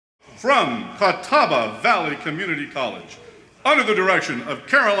from Catawba Valley Community College, under the direction of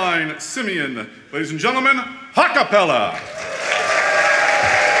Caroline Simeon. Ladies and gentlemen, Hawkapella.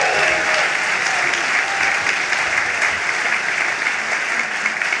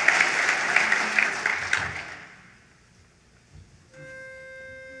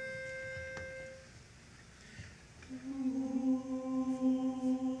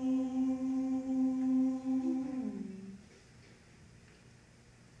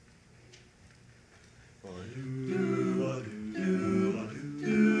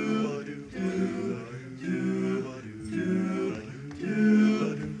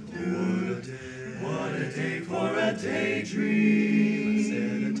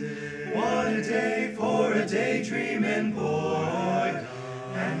 What a day for a daydreaming boy,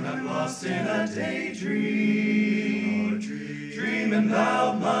 and I'm lost in a daydream, dreaming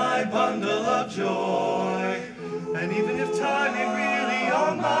about my bundle of joy. And even if time ain't really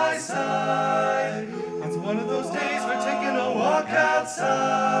on my side, it's one of those days we're taking a walk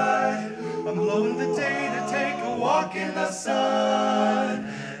outside. I'm blowing the day to take a walk in the sun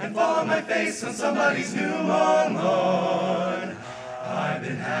and fall on my face on somebody's new lawn. I've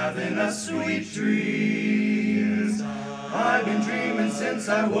been having a sweet dream. I've been dreaming since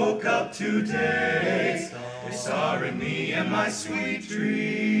I woke up today. A star in me and my sweet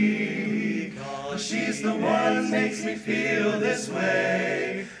dream. She's the one that makes me feel this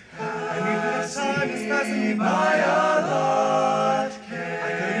way. And even if time is passing me by a lot, I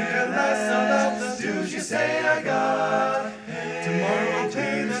couldn't care less about the dues you say I got. Tomorrow I'll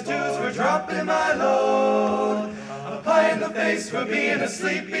pay the dues for dropping my load. A pie in the face for being a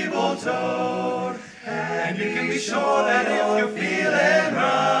sleepy old toad. And you can be sure that if you're feeling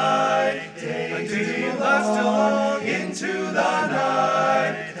right, a day will last till long into the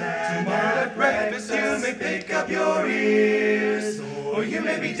night. Tomorrow at breakfast you may pick up your ears, or you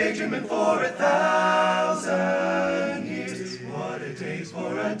may be daydreaming for 1,000 years. What a day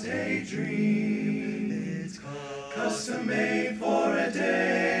for a daydream. It's custom made for a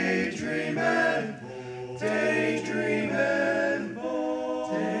daydreaming, daydreaming boy.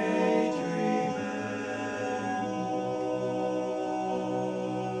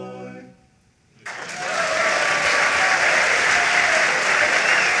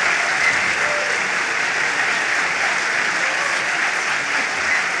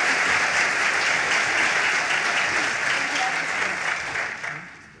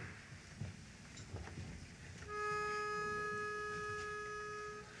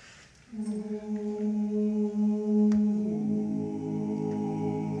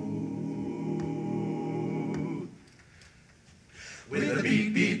 With a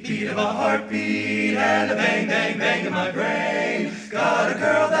beat, beat, beat of a heartbeat and a bang, bang, bang in my brain, got a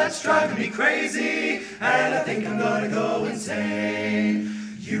girl that's driving me crazy, and I think I'm gonna go insane.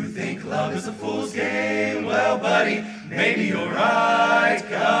 You think love is a fool's game? Well, buddy, maybe you're right.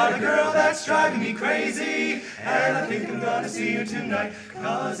 Got a girl that's driving me crazy, and I think I'm gonna see her tonight.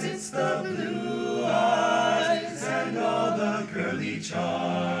 'Cause it's the blue eyes and all the girly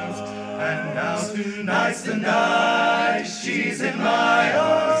charms. And now tonight's the night, she's in my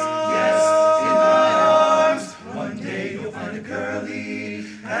arms, yes, in my arms. One day you'll find a girlie,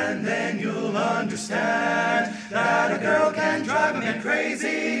 and then you'll understand that a girl can drive a man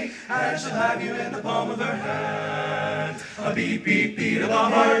crazy, and she'll have you in the palm of her hand. A beat, beat, beat of a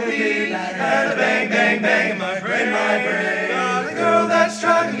heartbeat, and a bang, bang, bang in my brain, Got a girl that's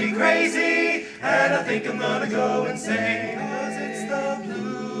driving me crazy, and I think I'm gonna go insane. 'Cause it's the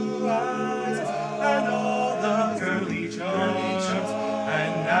blue eyes and all the girly charms.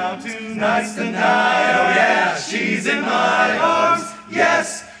 And now tonight's the night, oh yeah, she's in my arms,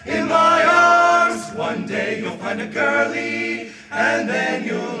 yes, in my arms. One day you'll find a girlie, and then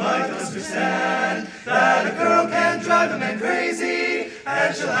you'll understand that a girl can drive a man crazy,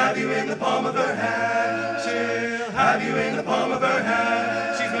 and she'll have you in the palm of her hand. She'll have you in the palm of her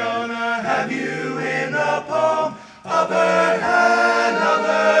hand. She's gonna have you in the palm of her hand, of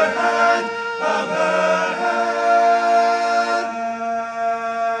her hand, of her hand.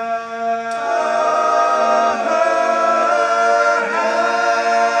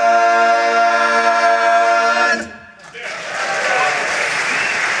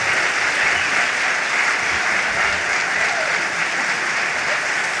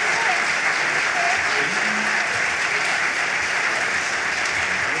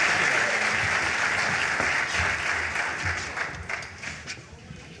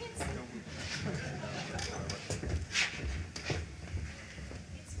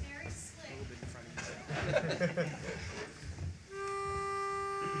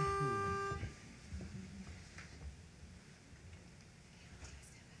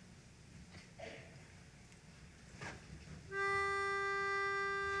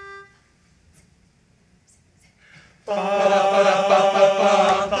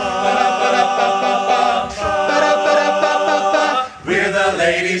 We're the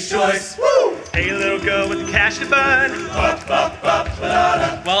ladies' choice. Woo! Hey, little girl with the cash to burn.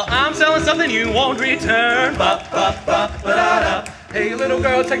 Well, I'm selling something you won't return. Hey, little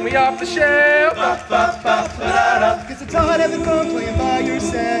girl, take me off the shelf. Get so tired having fun playing by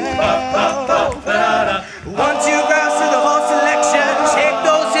yourself. Once you browse through the whole selection, shake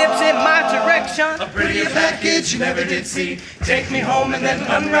those hips in my direction. A prettier package you never did see. Take me home and then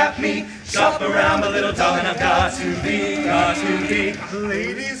unwrap me. Shop around, but little darling, I've got to be.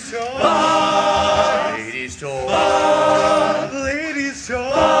 Ladies' choice. Ladies' choice. Ladies'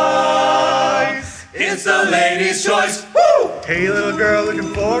 choice. It's the ladies' choice. Woo! Hey, little girl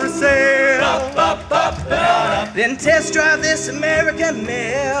looking for a sale. Then test drive this American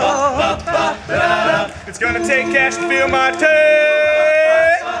male. It's gonna take cash to fill my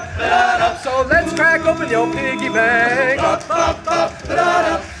tank. So let's crack open your piggy bank.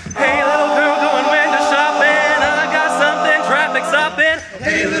 Hey, little girl going window shopping. I got something traffic stopping.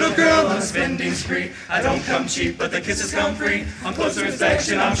 Hey, little girl on a spending spree. I don't come cheap, but the kisses come free. On closer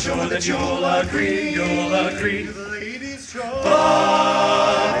inspection, I'm sure that you'll agree. Ladies' choice.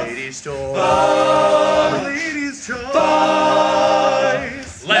 Ladies' choice. Ladies' choice.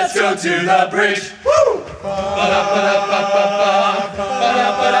 Let's go to the bridge. Woo!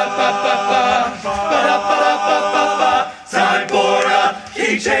 Time for a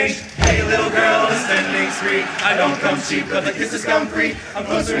key change. Hey, little girl, a spending spree. I don't come cheap, but the kisses come free. On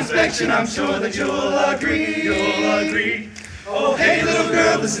closer inspection, I'm sure that you'll agree. Oh, hey, little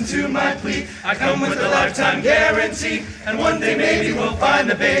girl, listen to my plea. I come with a lifetime guarantee, and one day maybe we'll find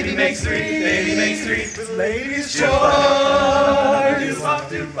the baby makes three. Ladies' choice. Ladies' choice.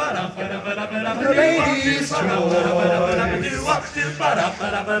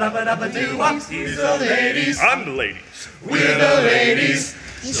 These are the ladies. I'm the ladies. We're the ladies'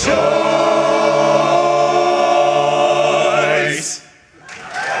 choice.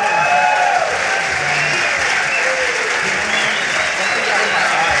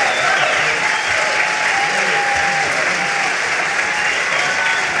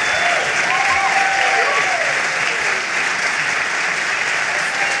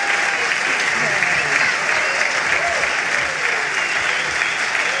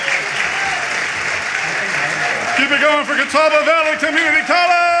 Keep it going for Catawba Valley Community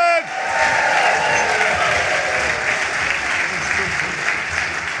College!